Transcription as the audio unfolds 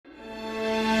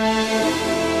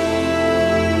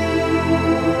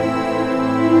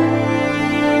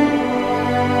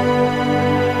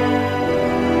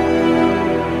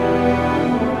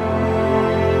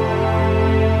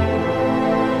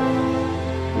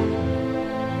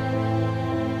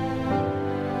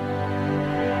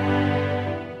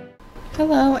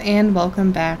Hello and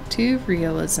welcome back to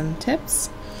Realism Tips.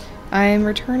 I'm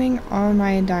returning on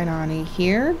my Dainani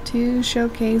here to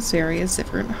showcase various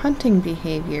different hunting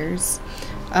behaviors.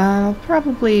 I'll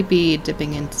probably be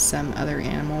dipping into some other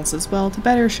animals as well to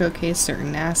better showcase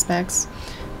certain aspects,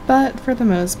 but for the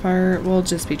most part we'll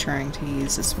just be trying to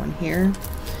use this one here.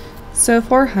 So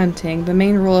for hunting, the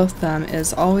main rule of thumb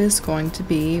is always going to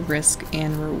be risk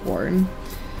and reward.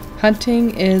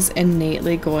 Hunting is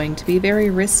innately going to be very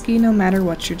risky no matter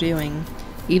what you're doing.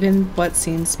 Even what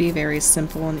seems to be very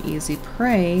simple and easy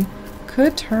prey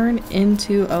could turn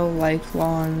into a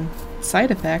lifelong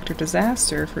side effect or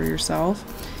disaster for yourself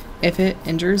if it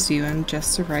injures you in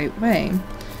just the right way.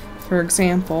 For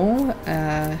example,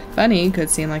 a bunny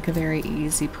could seem like a very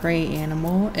easy prey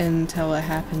animal until it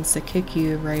happens to kick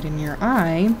you right in your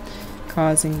eye,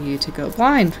 causing you to go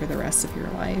blind for the rest of your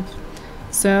life.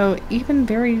 So even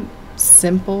very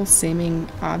simple seeming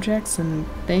objects and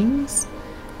things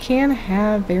can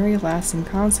have very lasting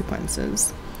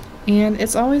consequences, and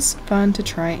it's always fun to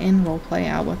try and roleplay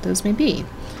out what those may be.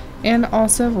 And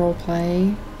also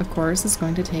roleplay, of course, is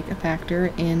going to take a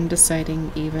factor in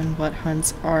deciding even what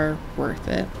hunts are worth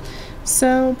it.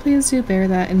 So please do bear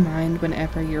that in mind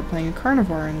whenever you're playing a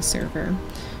carnivore in the server.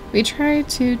 We try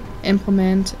to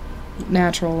implement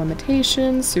natural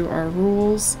limitations through our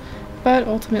rules, but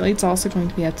ultimately it's also going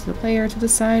to be up to the player to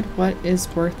decide what is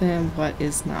worth it and what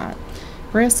is not.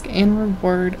 Risk and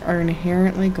reward are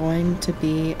inherently going to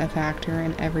be a factor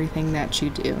in everything that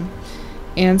you do.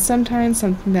 And sometimes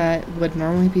something that would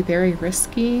normally be very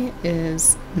risky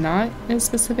is not in a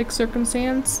specific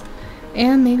circumstance,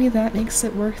 and maybe that makes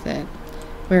it worth it.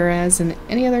 Whereas in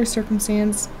any other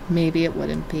circumstance, maybe it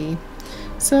wouldn't be.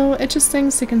 So it's just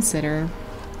things to consider.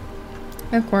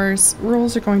 Of course,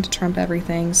 rules are going to trump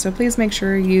everything, so please make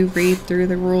sure you read through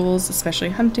the rules,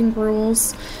 especially hunting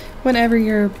rules, whenever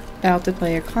you're about to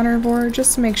play a carnivore,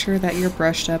 just to make sure that you're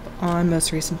brushed up on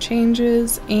most recent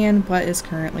changes and what is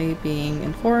currently being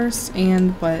enforced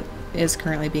and what is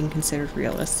currently being considered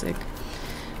realistic.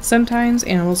 Sometimes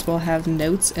animals will have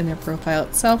notes in their profile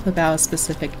itself about a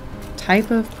specific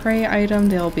type of prey item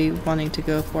they'll be wanting to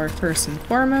go for first and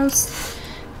foremost,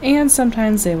 and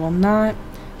sometimes they will not.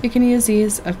 You can use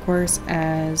these, of course,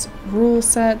 as rule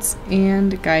sets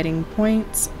and guiding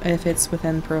points if it's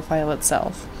within profile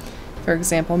itself. For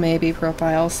example, maybe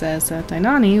profile says that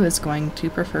Dainani was going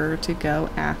to prefer to go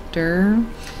after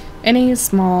any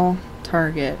small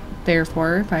target.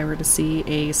 Therefore, if I were to see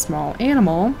a small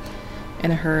animal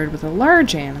in a herd with a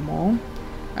large animal,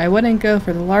 I wouldn't go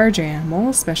for the large animal,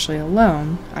 especially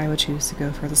alone. I would choose to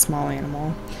go for the small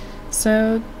animal.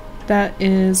 So that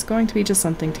is going to be just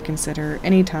something to consider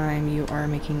anytime you are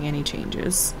making any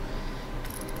changes.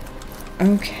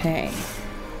 Okay,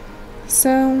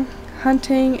 so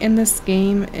hunting in this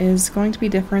game is going to be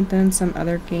different than some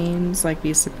other games like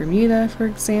Beasts of Bermuda, for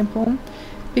example,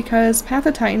 because Path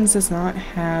of Titans does not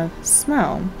have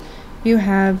smell. You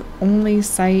have only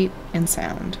sight and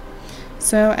sound.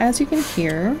 So as you can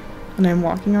hear when I'm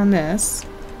walking on this,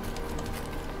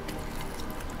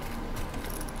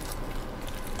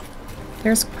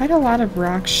 there's quite a lot of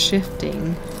rock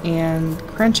shifting and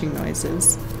crunching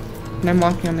noises. When I'm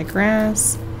walking on the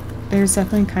grass, there's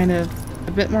definitely kind of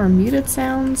a bit more muted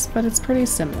sounds, but it's pretty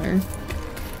similar.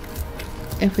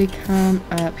 If we come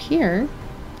up here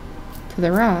to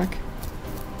the rock,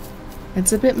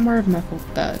 it's a bit more of muffled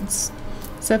thuds.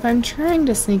 So if I'm trying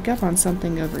to sneak up on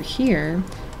something over here,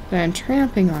 but I'm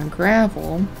tramping on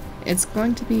gravel, it's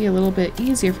going to be a little bit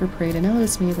easier for prey to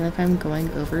notice me than if I'm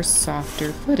going over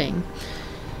softer footing.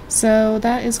 So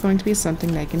that is going to be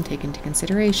something that I can take into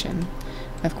consideration.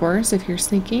 Of course, if you're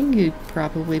sneaking, you'd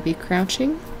probably be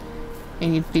crouching,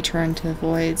 and you'd be trying to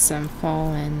avoid some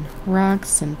fallen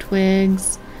rocks and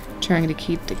twigs, trying to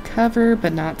keep the cover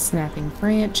but not snapping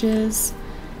branches,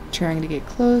 trying to get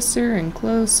closer and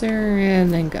closer,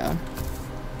 and then go.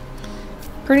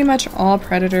 Pretty much all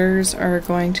predators are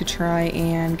going to try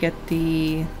and get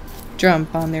the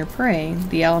jump on their prey.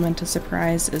 The element of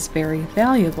surprise is very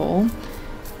valuable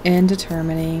in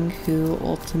determining who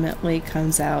ultimately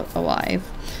comes out alive.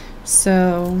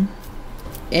 So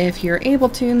if you're able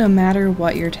to, no matter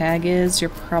what your tag is, you're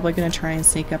probably going to try and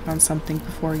sneak up on something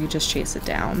before you just chase it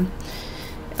down.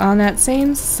 On that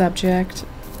same subject,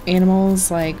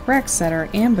 animals like Rex that are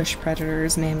ambush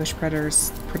predators, and ambush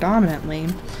predators predominantly,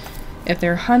 if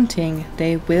they're hunting,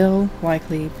 they will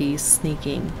likely be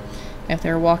sneaking. If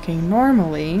they're walking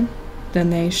normally,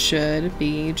 then they should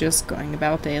be just going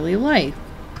about daily life,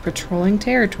 patrolling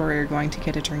territory, or going to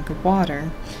get a drink of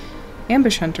water.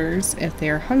 Ambush hunters, if they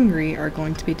are hungry, are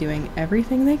going to be doing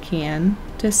everything they can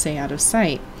to stay out of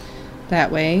sight. That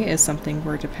way, if something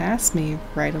were to pass me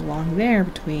right along there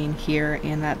between here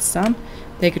and that stump,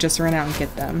 they could just run out and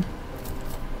get them.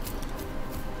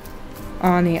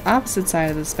 On the opposite side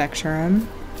of the spectrum,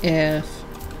 if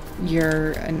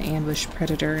you're an ambush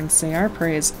predator and say our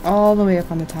prey is all the way up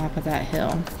on the top of that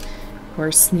hill,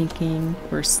 we're sneaking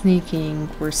through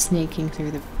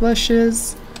the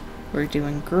bushes, we're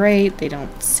doing great, they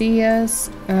don't see us.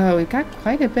 Oh, we've got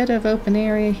quite a bit of open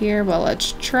area here, well,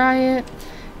 let's try it.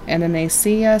 And then they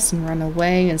see us and run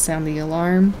away and sound the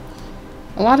alarm.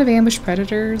 A lot of ambush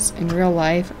predators in real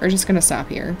life are just going to stop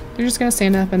here. They're just going to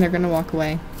stand up and they're going to walk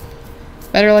away.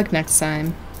 Better luck next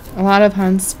time. A lot of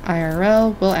hunts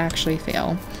IRL will actually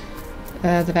fail.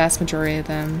 The vast majority of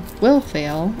them will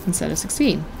fail instead of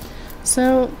succeed.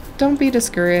 So don't be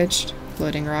discouraged.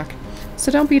 Floating rock.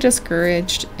 So don't be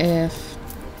discouraged if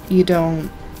you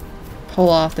don't pull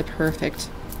off the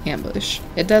perfect ambush.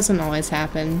 It doesn't always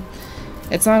happen.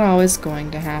 It's not always going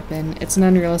to happen. It's an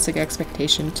unrealistic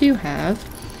expectation to have.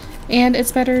 And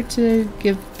it's better to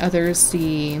give others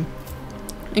the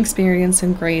experience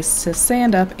and grace to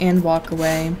stand up and walk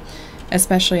away,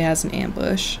 especially as an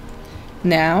ambush.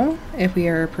 Now, if we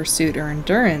are pursuit or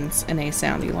endurance and they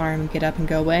sound the alarm and get up and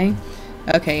go away,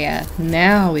 okay, yeah,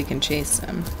 now we can chase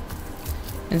them.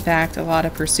 In fact, a lot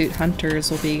of pursuit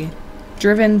hunters will be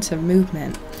driven to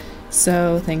movement.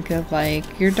 So think of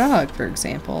like your dog, for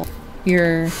example.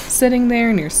 You're sitting there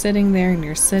and you're sitting there and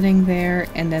you're sitting there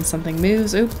and then something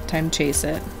moves, oop, time to chase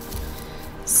it.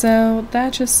 So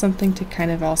that's just something to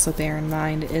kind of also bear in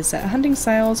mind, is that hunting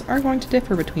styles are going to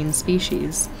differ between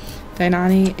species.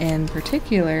 Dainani in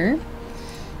particular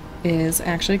is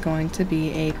actually going to be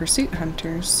a pursuit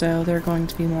hunter, so they're going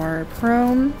to be more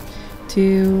prone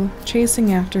to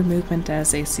chasing after movement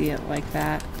as they see it like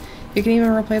that. You can even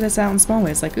replay this out in small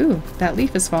ways, like, ooh, that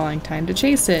leaf is falling, time to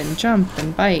chase it and jump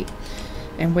and bite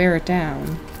and wear it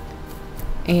down.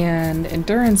 And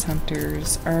endurance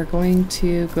hunters are going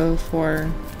to go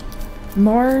for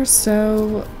more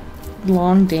so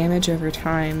long damage over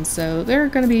time, so they're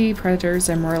going to be predators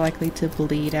that are more likely to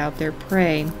bleed out their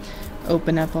prey,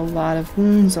 open up a lot of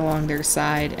wounds along their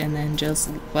side, and then just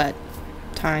let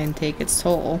time take its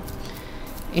toll.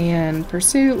 And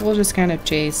pursuit will just kind of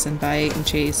chase and bite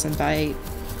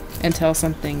until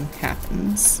something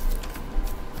happens.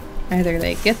 Either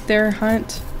they get their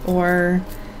hunt, or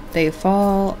they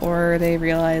fall, or they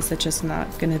realize it's just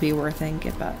not going to be worth it and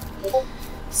give up.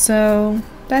 So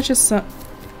that's just some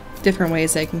different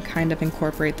ways I can kind of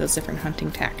incorporate those different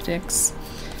hunting tactics,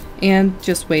 and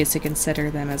just ways to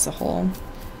consider them as a whole.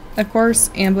 Of course,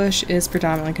 ambush is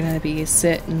predominantly going to be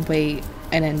sit and wait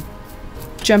and then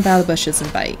jump out of the bushes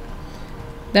and bite.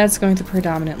 That's going to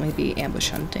predominantly be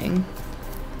ambush hunting.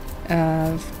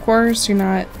 Of course, you're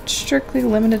not strictly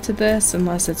limited to this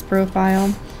unless it's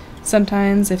profile.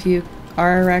 Sometimes if you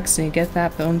are RX and you get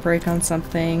that bone break on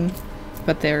something,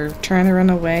 but they're trying to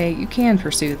run away, you can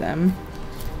pursue them.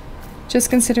 Just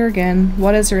consider again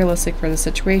what is realistic for the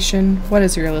situation, what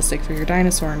is realistic for your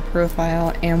dinosaur and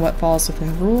profile, and what falls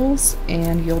within rules,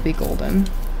 and you'll be golden.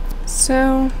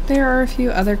 So, there are a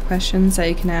few other questions that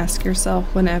you can ask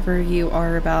yourself whenever you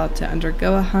are about to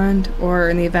undergo a hunt, or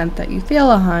in the event that you fail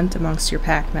a hunt amongst your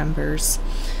pack members.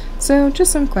 So,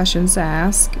 just some questions to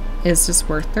ask. Is this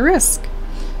worth the risk?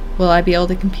 Will I be able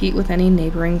to compete with any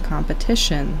neighboring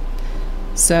competition?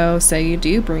 So, say you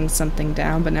do bring something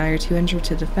down, but now you're too injured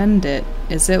to defend it.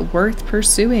 Is it worth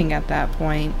pursuing at that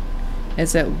point?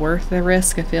 Is it worth the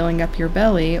risk of filling up your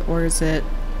belly, or is it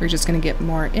you're just going to get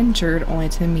more injured only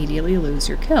to immediately lose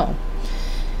your kill?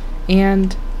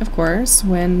 And, of course,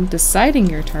 when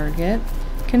deciding your target,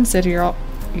 consider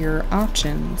your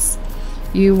options.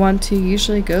 You want to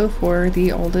usually go for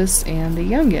the oldest and the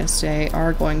youngest. They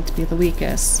are going to be the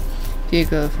weakest. If you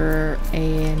go for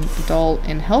an adult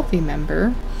and healthy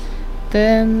member,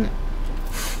 then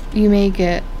you may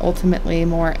get ultimately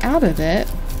more out of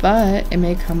it, but it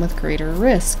may come with greater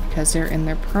risk because they're in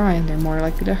their prime. They're more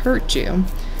likely to hurt you.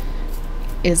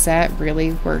 Is that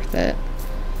really worth it?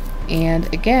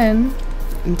 And again,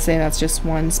 and say that's just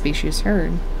one species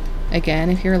herd. Again,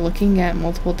 if you're looking at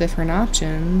multiple different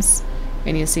options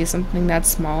and you see something that's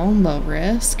small and low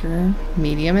risk, or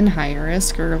medium and high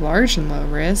risk, or large and low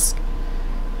risk,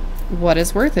 what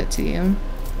is worth it to you?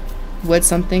 Would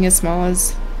something as small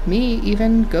as me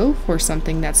even go for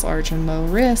something that's large and low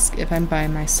risk if I'm by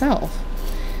myself?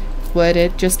 Would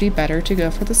it just be better to go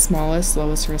for the smallest,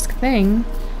 lowest risk thing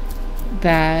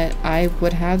that I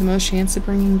would have the most chance of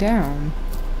bringing down?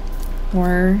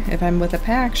 Or if I'm with a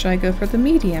pack, should I go for the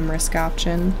medium risk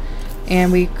option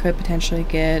and we could potentially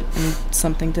get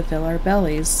something to fill our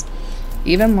bellies?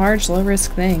 Even large,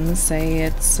 low-risk things, say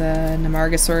it's an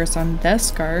Amargasaurus on death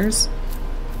scars,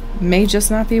 may just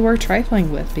not be worth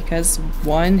trifling with, because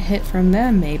one hit from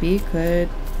them maybe could,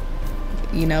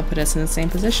 you know, put us in the same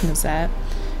position as that.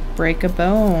 Break a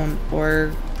bone,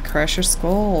 or crush a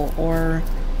skull, or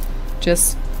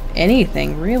just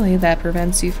anything really that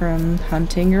prevents you from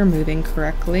hunting or moving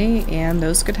correctly, and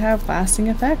those could have lasting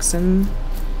effects in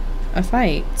a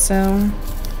fight. So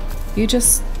you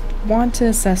just want to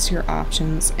assess your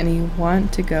options, and you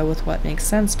want to go with what makes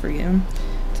sense for you.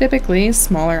 Typically,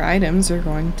 smaller items are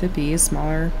going to be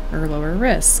smaller or lower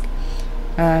risk.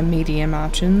 Medium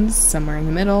options, somewhere in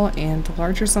the middle, and the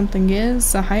larger something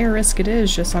is, the higher risk it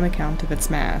is just on account of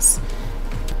its mass.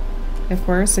 Of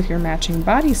course, if you're matching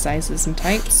body sizes and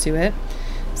types to it,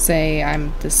 say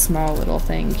I'm this small little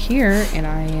thing here and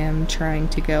I am trying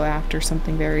to go after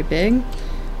something very big,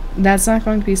 that's not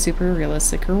going to be super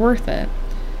realistic or worth it.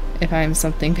 If I'm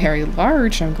something very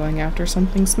large, I'm going after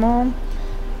something small,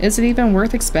 is it even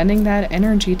worth expending that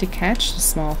energy to catch the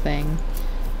small thing?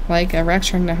 Like a Rex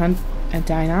trying to hunt a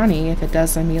Deinani, if it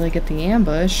does immediately get the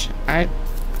ambush, I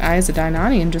as a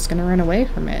Deinani am just going to run away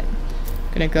from it.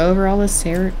 I'm going to go over all this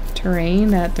terrain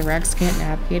that the Rex can't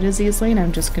navigate as easily, and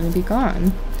I'm just going to be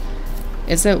gone.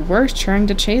 Is it worth trying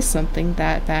to chase something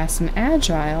that fast and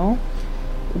agile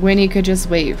when you could just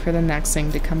wait for the next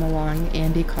thing to come along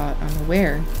and be caught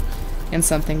unaware? And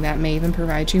something that may even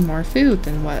provide you more food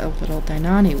than what a little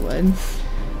Deinani would.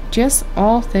 Just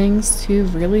all things to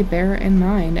really bear in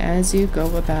mind as you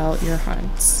go about your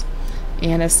hunts,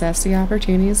 and assess the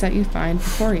opportunities that you find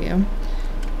before you.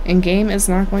 And game is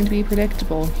not going to be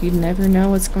predictable. You never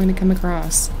know what's going to come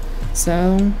across.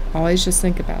 So always just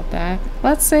think about that.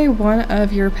 Let's say one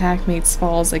of your pack mates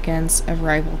falls against a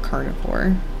rival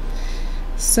carnivore.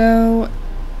 So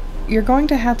you're going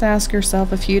to have to ask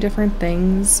yourself a few different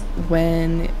things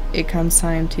when it comes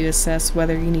time to assess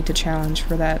whether you need to challenge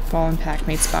for that fallen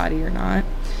packmate's body or not.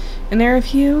 And there are a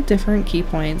few different key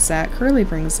points that Curly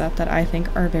brings up that I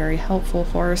think are very helpful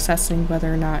for assessing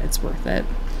whether or not it's worth it.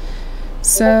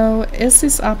 So, is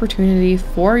this opportunity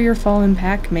for your fallen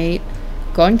packmate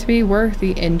going to be worth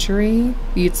the injury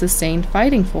you'd sustain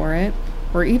fighting for it,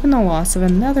 or even the loss of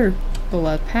another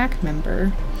beloved pack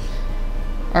member?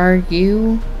 Are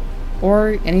you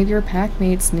or any of your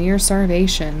packmates near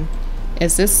starvation?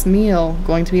 Is this meal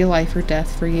going to be life or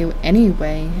death for you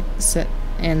anyway?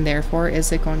 And therefore,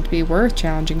 is it going to be worth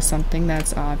challenging something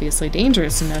that's obviously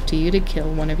dangerous enough to you to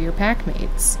kill one of your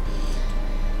packmates?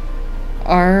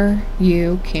 Are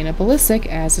you cannibalistic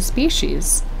as a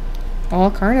species? All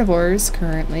carnivores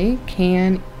currently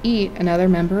can eat another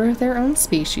member of their own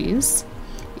species,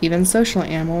 even social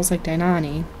animals like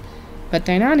Deinani. But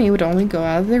Deinani would only go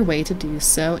out of their way to do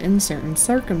so in certain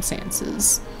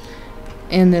circumstances.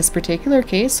 In this particular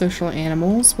case, social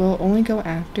animals will only go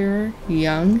after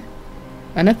young,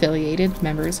 unaffiliated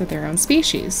members of their own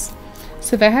species.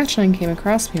 So if a hatchling came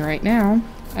across me right now,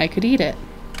 I could eat it.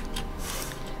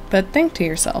 But think to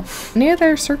yourself, in any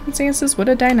other circumstances would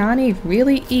a Deinani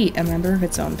really eat a member of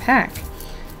its own pack?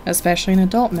 Especially an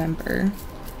adult member.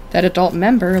 That adult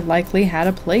member likely had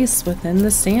a place within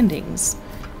the standings.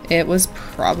 It was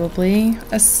probably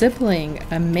a sibling,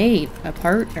 a mate, a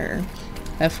partner,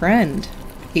 a friend.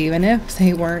 Even if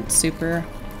they weren't super,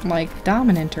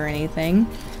 dominant or anything,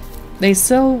 they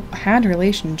still had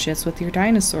relationships with your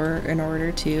dinosaur in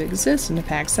order to exist in a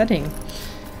pack setting.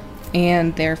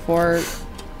 And therefore,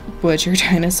 would your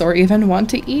dinosaur even want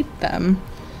to eat them?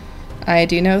 I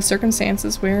do know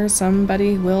circumstances where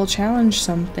somebody will challenge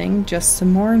something just to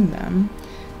mourn them,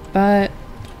 but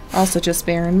also just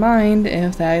bear in mind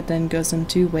if that then goes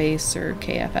into waste or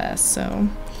KFS. So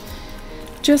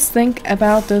just think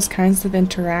about those kinds of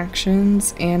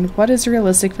interactions and what is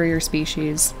realistic for your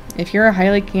species. If you're a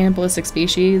highly cannibalistic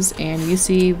species and you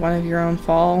see one of your own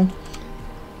fall,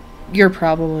 you're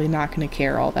probably not going to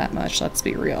care all that much, let's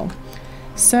be real.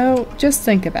 So just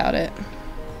think about it.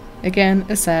 Again,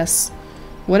 assess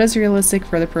what is realistic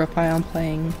for the profile I'm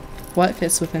playing, what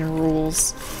fits within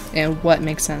rules, and what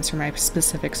makes sense for my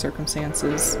specific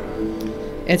circumstances.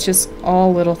 It's just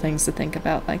all little things to think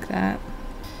about like that.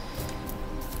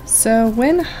 So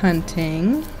when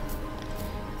hunting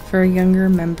for younger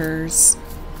members,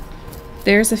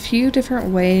 there's a few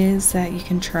different ways that you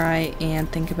can try and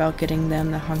think about getting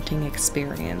them the hunting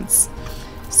experience.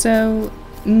 So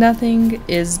nothing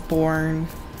is born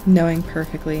knowing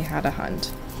perfectly how to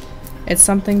hunt. It's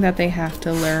something that they have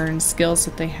to learn, skills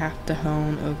that they have to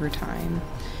hone over time.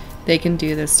 They can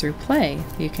do this through play.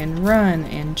 You can run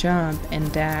and jump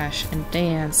and dash and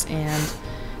dance and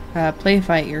play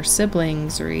fight your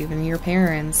siblings or even your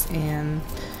parents and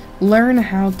learn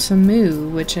how to moo,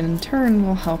 which in turn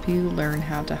will help you learn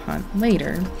how to hunt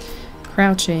later.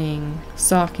 Crouching,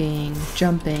 stalking,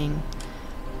 jumping,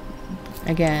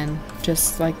 again,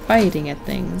 just like biting at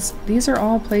things. These are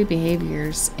all play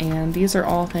behaviors, and these are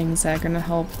all things that are going to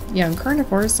help young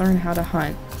carnivores learn how to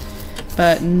hunt.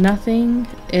 But nothing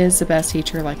is the best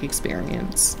teacher like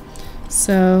experience.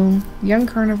 So young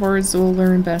carnivores will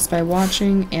learn best by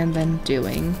watching and then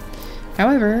doing.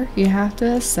 However, you have to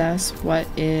assess what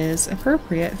is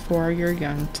appropriate for your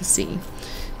young to see.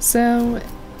 So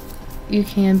you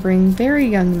can bring very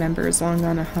young members along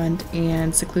on a hunt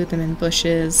and seclude them in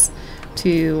bushes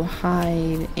to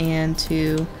hide and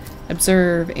to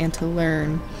observe and to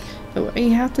learn. But what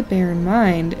you have to bear in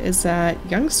mind is that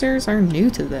youngsters are new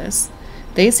to this.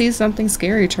 They see something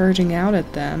scary charging out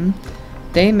at them.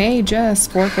 They may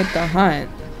just forfeit the hunt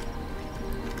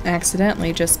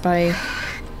accidentally just by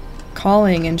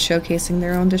calling and showcasing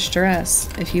their own distress.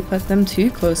 If you put them too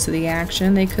close to the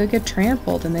action, they could get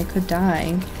trampled and they could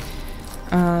die.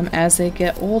 As they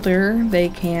get older, they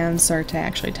can start to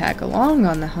actually tag along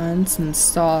on the hunts and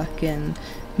stalk and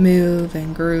move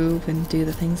and groove and do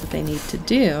the things that they need to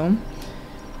do.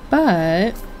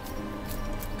 But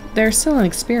they're still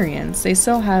inexperienced. They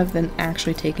still haven't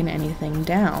actually taken anything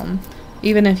down.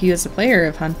 Even if you as a player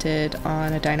have hunted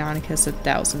on a Deinonychus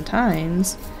 1,000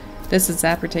 times, this is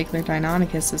that particular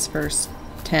Deinonychus' first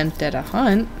attempt at a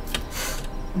hunt,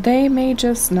 they may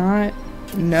just not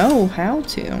know how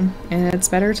to, and it's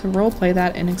better to roleplay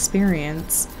that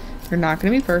inexperience. They're not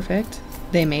going to be perfect,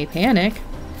 they may panic,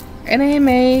 and they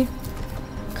may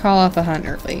call off a hunt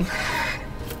early.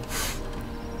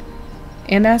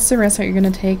 And that's the risk that you're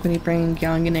going to take when you bring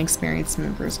young and inexperienced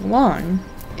members along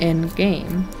in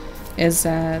game, is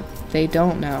that they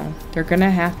don't know. They're going to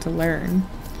have to learn.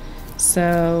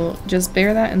 So just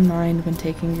bear that in mind when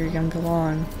taking your young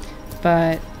along.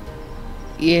 But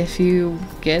if you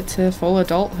get to full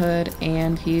adulthood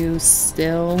and you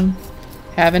still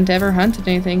haven't ever hunted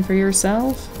anything for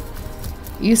yourself,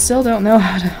 you still don't know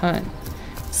how to hunt.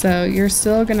 So you're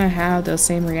still going to have those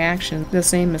same reactions, those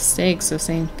same mistakes, those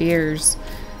same fears,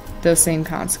 those same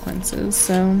consequences.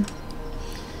 So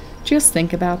just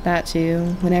think about that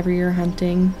too whenever you're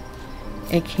hunting.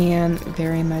 It can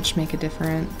very much make a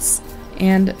difference.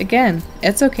 And again,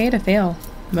 it's okay to fail.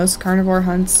 Most carnivore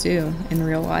hunts do in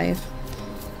real life.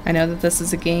 I know that this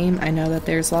is a game. I know that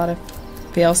there's a lot of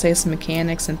fail-safes and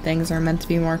mechanics and things are meant to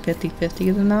be more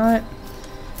 50-50 than not.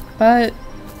 But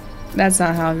that's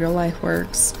not how real life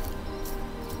works.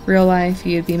 Real life,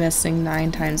 you'd be missing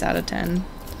 9 times out of 10.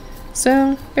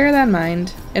 So bear that in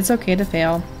mind. It's okay to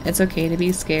fail. It's okay to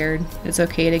be scared. It's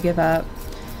okay to give up.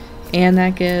 And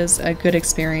that gives a good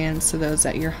experience to those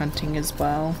that you're hunting as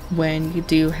well, when you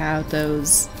do have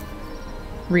those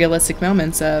realistic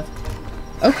moments of,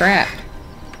 oh crap,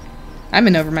 I'm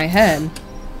in over my head.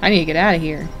 I need to get out of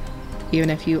here. Even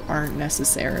if you aren't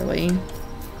necessarily.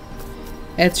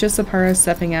 It's just a part of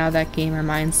stepping out of that gamer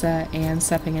mindset and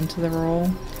stepping into the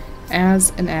role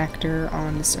as an actor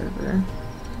on the server.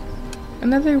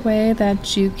 Another way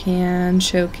that you can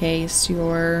showcase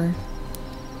your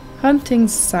hunting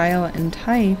style and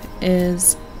type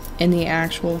is in the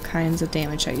actual kinds of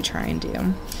damage that you try and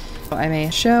do. I may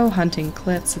show hunting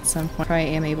clips at some point if I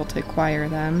am able to acquire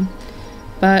them,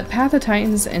 but Path of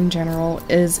Titans in general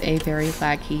is a very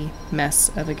laggy mess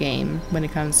of a game when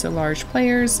it comes to large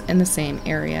players in the same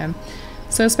area.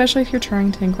 So especially if you're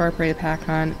trying to incorporate a pack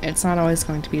hunt, it's not always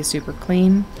going to be super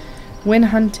clean. When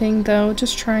hunting though,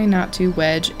 just try not to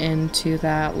wedge into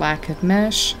that lack of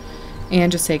mesh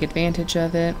and just take advantage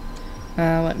of it.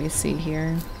 Let me see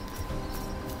here.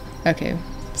 Okay,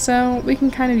 so we can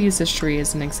kind of use this tree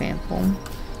as an example.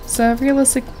 So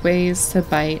realistic ways to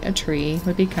bite a tree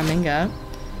would be coming up,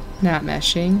 not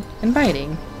meshing, and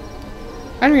biting.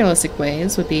 Unrealistic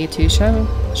ways would be to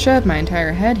shove my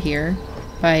entire head here,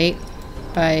 bite,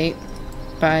 bite,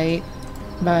 bite,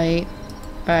 bite,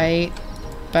 bite,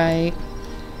 bite.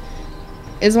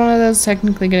 Is one of those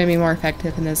technically going to be more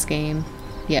effective in this game?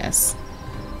 Yes.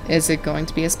 Is it going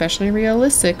to be especially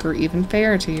realistic or even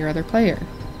fair to your other player?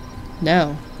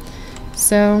 No.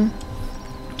 So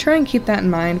try and keep that in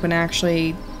mind when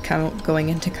actually going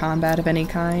into combat of any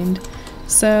kind.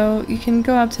 So you can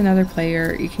go up to another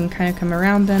player, you can kind of come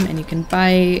around them and you can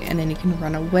bite, and then you can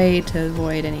run away to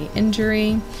avoid any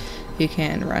injury. You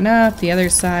can run up the other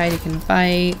side, you can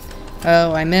bite.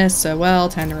 Oh, I missed, so well,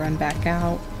 time to run back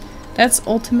out. That's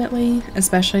ultimately,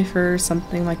 especially for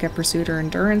something like a pursuit or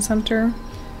endurance hunter,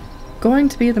 going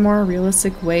to be the more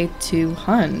realistic way to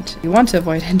hunt. You want to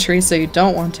avoid injury, so you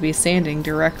don't want to be standing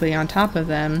directly on top of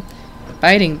them,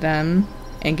 biting them,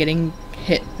 and getting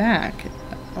hit back.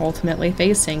 ultimately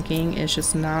face sinking is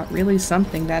just not really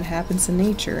something that happens in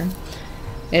nature.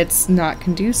 It's not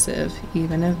conducive.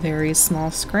 Even a very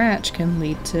small scratch can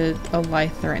lead to a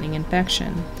life-threatening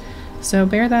infection. So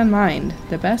bear that in mind.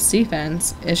 The best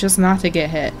defense is just not to get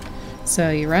hit. So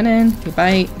you run in, you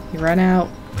bite, you run out,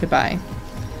 goodbye.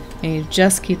 And you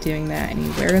just keep doing that, and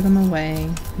you wear them away,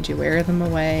 and you wear them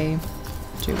away,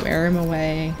 and you wear them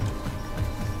away,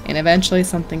 and eventually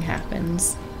something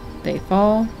happens. They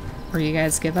fall, or you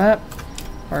guys give up,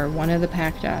 or one of the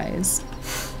pack dies.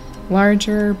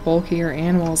 Larger, bulkier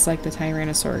animals like the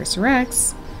Tyrannosaurus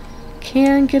Rex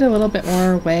can get a little bit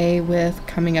more away with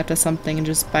coming up to something and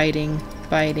just biting,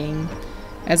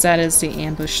 as that is the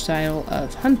ambush style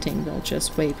of hunting. They'll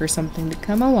just wait for something to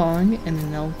come along and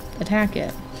then they'll attack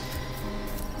it.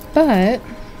 But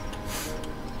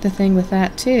the thing with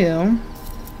that too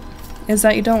is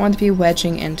that you don't want to be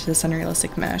wedging into this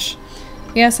unrealistic mesh.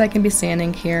 Yes, I can be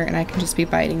standing here and I can just be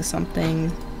biting something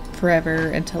forever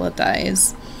until it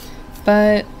dies.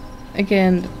 But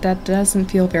again, that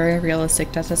doesn't feel very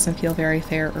realistic. That doesn't feel very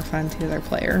fair or fun to the other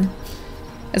player.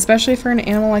 Especially for an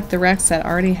animal like the Rex that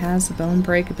already has the bone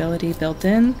break ability built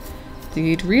in,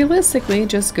 you'd realistically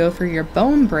just go for your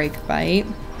bone break bite,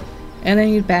 and then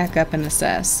you'd back up and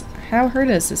assess. How hurt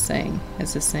is this thing?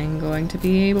 Is this thing going to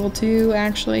be able to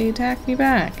actually attack me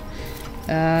back?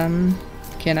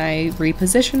 Can I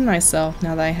reposition myself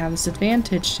now that I have this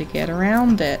advantage to get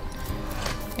around it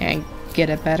and get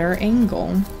a better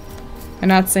angle? I'm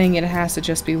not saying it has to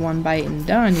just be one bite and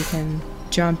done. You can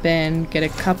jump in, get a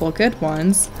couple good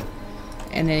ones,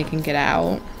 and then you can get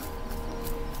out.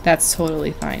 That's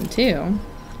totally fine too.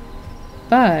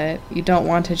 But you don't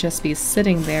want to just be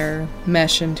sitting there,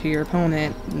 mesh into your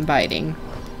opponent and biting.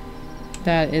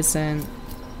 That isn't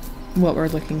what we're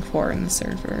looking for in the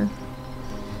server.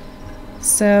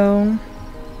 So,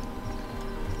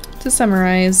 to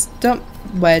summarize, don't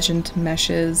wedge into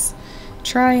meshes.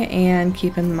 Try and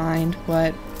keep in mind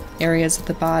what areas of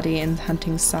the body and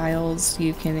hunting styles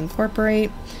you can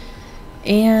incorporate,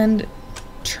 and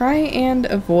try and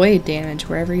avoid damage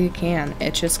wherever you can.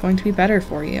 It's just going to be better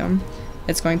for you.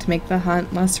 It's going to make the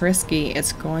hunt less risky.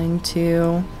 It's going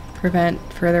to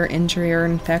prevent further injury or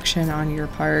infection on your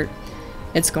part.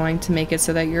 It's going to make it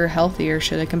so that you're healthier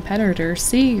should a competitor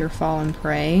see your fallen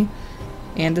prey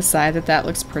and decide that that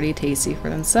looks pretty tasty for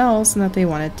themselves and that they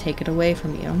want to take it away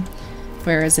from you.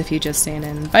 Whereas if you just stand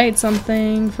and bite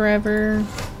something forever,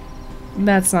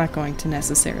 that's not going to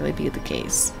necessarily be the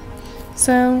case.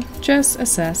 So just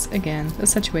assess, again, the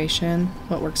situation,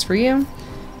 what works for you,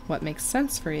 what makes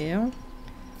sense for you,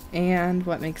 and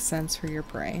what makes sense for your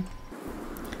prey.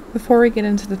 Before we get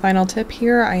into the final tip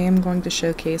here, I am going to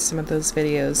showcase some of those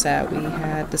videos that we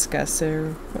had discussed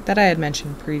or that I had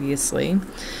mentioned previously.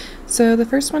 So the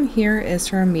first one here is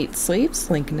from Meat Sleeps,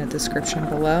 link in the description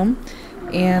below.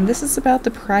 And this is about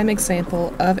the prime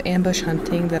example of ambush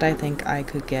hunting that I think I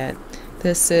could get.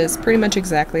 This is pretty much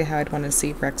exactly how I'd want to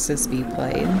see Rexes be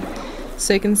played.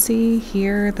 So you can see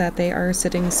here that they are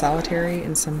sitting solitary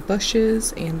in some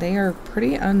bushes, and they are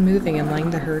pretty unmoving and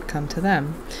letting the herd come to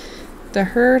them. The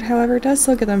herd, however, does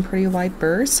still give them pretty wide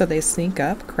berths, so they sneak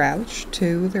up, crouch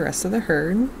to the rest of the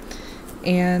herd,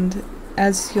 and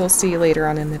as you'll see later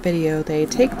on in the video, they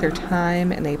take their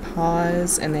time and they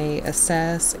pause and they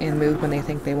assess and move when they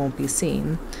think they won't be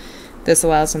seen. This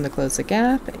allows them to close the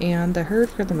gap, and the herd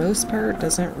for the most part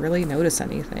doesn't really notice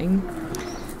anything.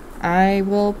 I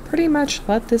will pretty much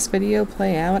let this video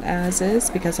play out as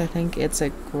is because I think it's a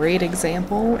great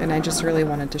example and I just really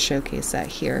wanted to showcase that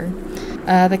here.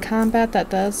 The combat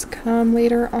that does come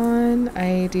later on,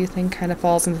 I do think kind of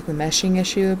falls into the meshing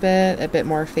issue a bit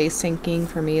more face sinking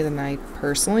for me than I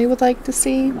personally would like to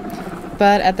see.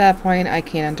 But at that point I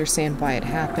can't understand why it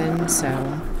happened,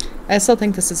 so I still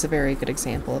think this is a very good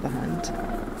example of a hunt.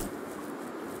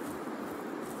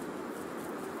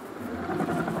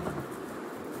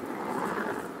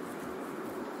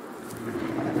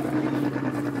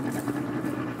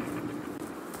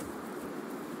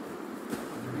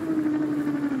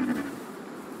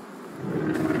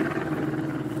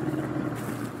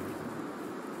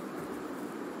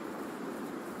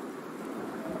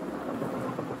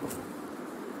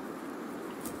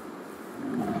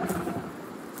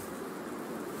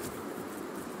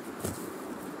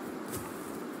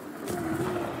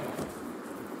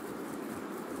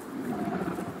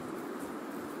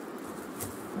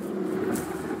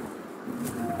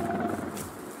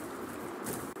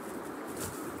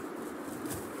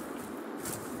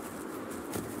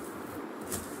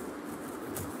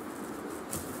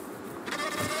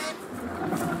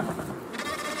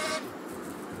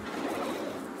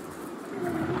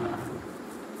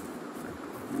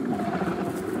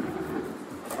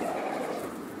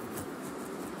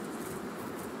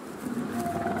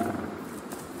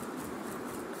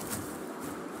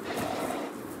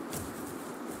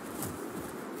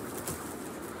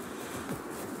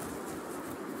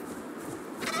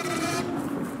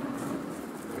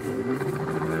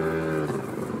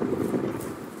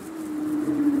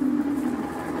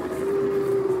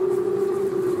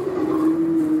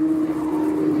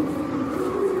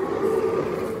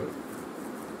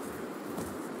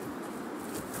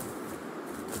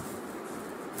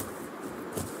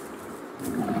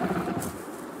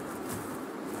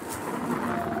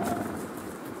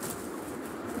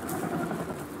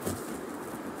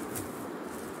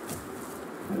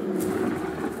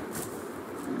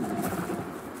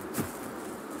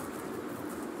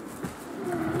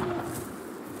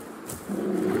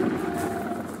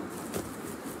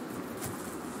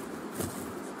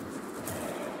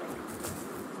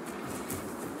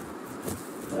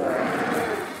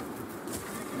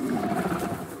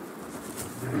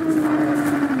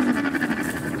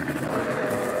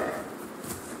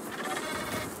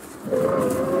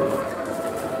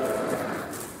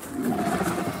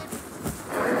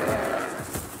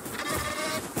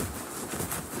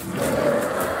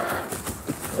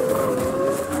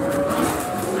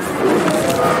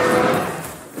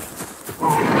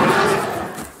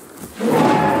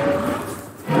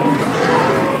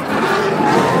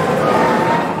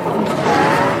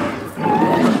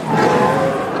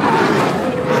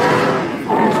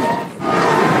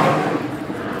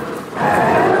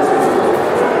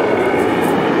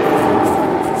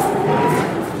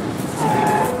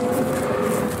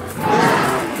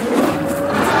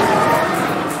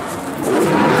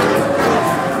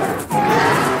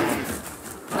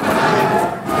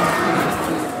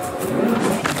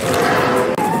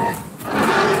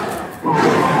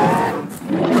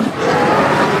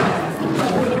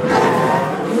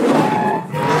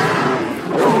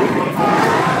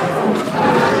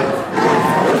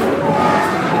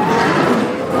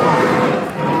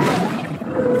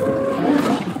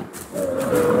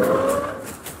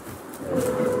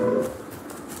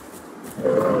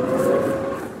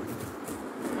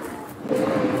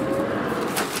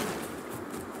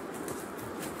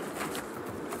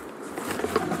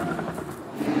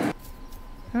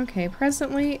 Okay,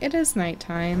 presently it is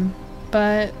nighttime,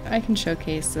 but I can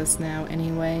showcase this now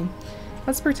anyway.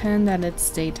 Let's pretend that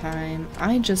it's daytime.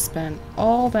 I just spent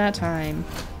all that time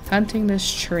hunting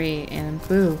this tree and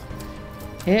boo,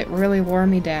 it really wore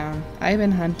me down. I've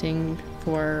been hunting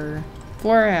for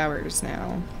 4 hours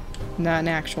now. Not in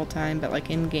actual time, but like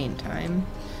in game time.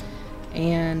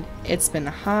 And it's been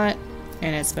hot,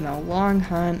 and it's been a long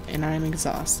hunt, and I'm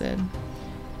exhausted.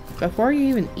 Before you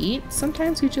even eat,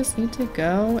 sometimes you just need to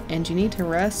go and you need to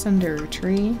rest under a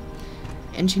tree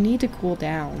and you need to cool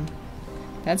down.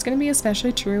 That's going to be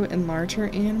especially true in larger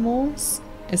animals,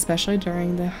 especially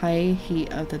during the high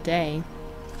heat of the day.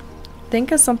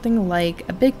 Think of something like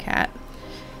a big cat.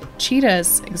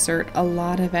 Cheetahs exert a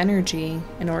lot of energy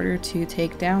in order to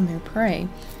take down their prey,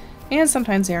 and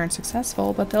sometimes they aren't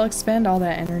successful, but they'll expend all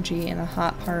that energy in a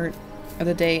hot part of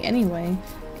the day anyway,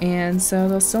 and so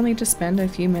they'll still need to spend a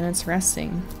few minutes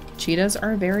resting. Cheetahs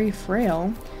are very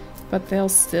frail, but they'll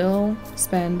still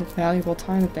spend valuable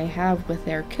time that they have with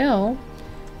their kill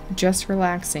just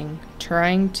relaxing,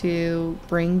 trying to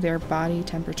bring their body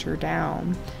temperature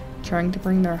down, trying to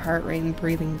bring their heart rate and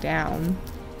breathing down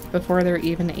before they're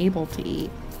even able to eat.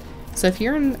 So if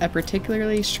you're in a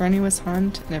particularly strenuous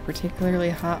hunt in a particularly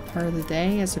hot part of the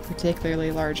day as a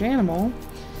particularly large animal,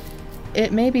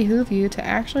 it may behoove you to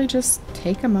actually just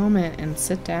take a moment and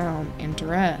sit down and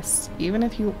rest, even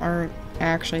if you aren't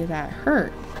actually that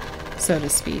hurt, so to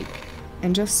speak,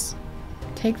 and just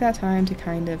take that time to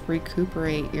kind of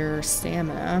recuperate your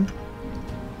stamina,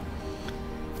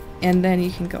 and then you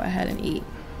can go ahead and eat.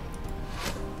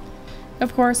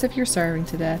 Of course, if you're starving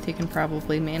to death, you can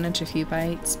probably manage a few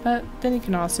bites, but then you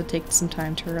can also take some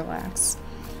time to relax.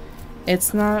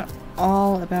 It's not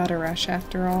all about a rush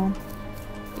after all.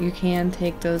 You can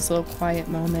take those little quiet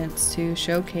moments to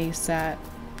showcase that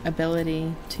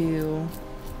ability to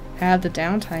have the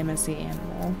downtime as the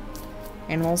animal.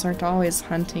 Animals aren't always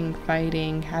hunting,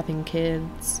 fighting, having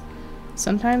kids.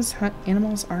 Sometimes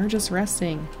animals are just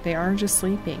resting, they are just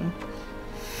sleeping.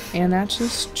 And that's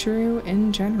just true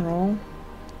in general,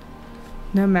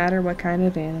 no matter what kind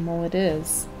of animal it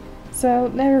is. So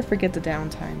never forget the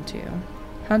downtime too.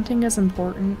 Hunting is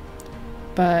important,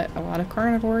 but a lot of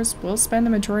carnivores will spend the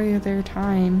majority of their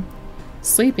time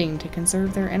sleeping to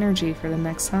conserve their energy for the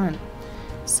next hunt.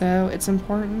 So it's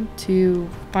important to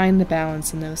find the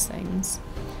balance in those things.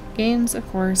 Games, of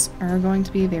course, are going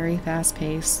to be very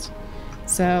fast-paced,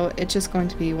 so it's just going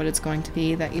to be what it's going to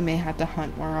be, that you may have to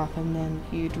hunt more often than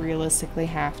you'd realistically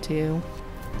have to.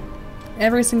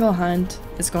 Every single hunt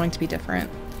is going to be different.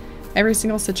 Every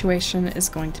single situation is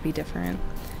going to be different.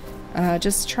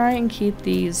 Just try and keep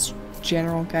these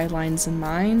general guidelines in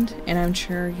mind, and I'm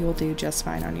sure you'll do just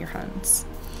fine on your hunts.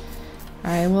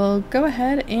 I will go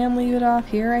ahead and leave it off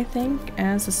here, I think,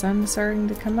 as the sun is starting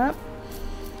to come up.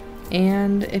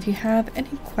 And if you have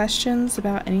any questions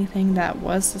about anything that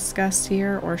was discussed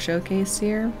here or showcased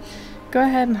here, go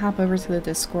ahead and hop over to the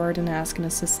Discord and ask an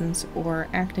assistance or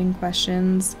acting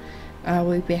questions.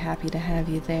 We'd be happy to have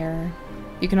you there.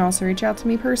 You can also reach out to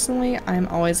me personally. I'm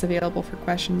always available for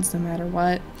questions no matter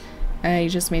what. I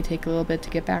just may take a little bit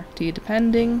to get back to you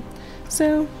depending,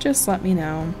 so just let me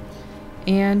know.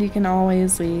 And you can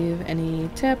always leave any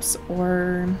tips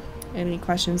or any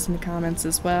questions in the comments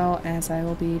as well, as I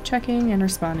will be checking and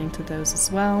responding to those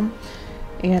as well.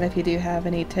 And if you do have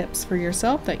any tips for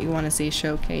yourself that you want to see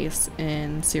showcased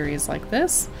in series like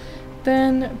this,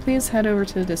 then please head over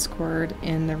to the Discord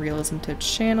in the Realism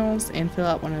Tips channels and fill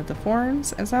out one of the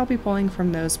forms, as I'll be pulling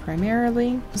from those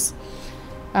primarily.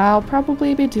 I'll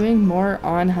probably be doing more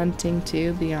on hunting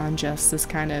too, beyond just this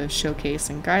kind of showcase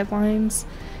and guidelines,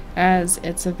 as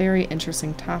it's a very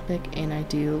interesting topic and I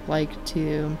do like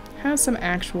to have some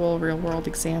actual real-world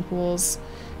examples.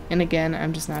 And again,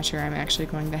 I'm just not sure I'm actually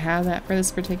going to have that for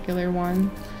this particular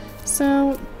one,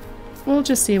 so we'll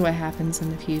just see what happens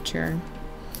in the future.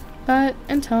 But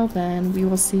until then, we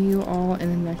will see you all in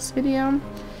the next video,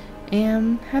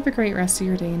 and have a great rest of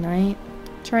your day and night.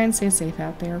 Try and stay safe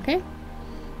out there, okay?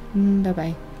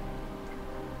 Bye-bye.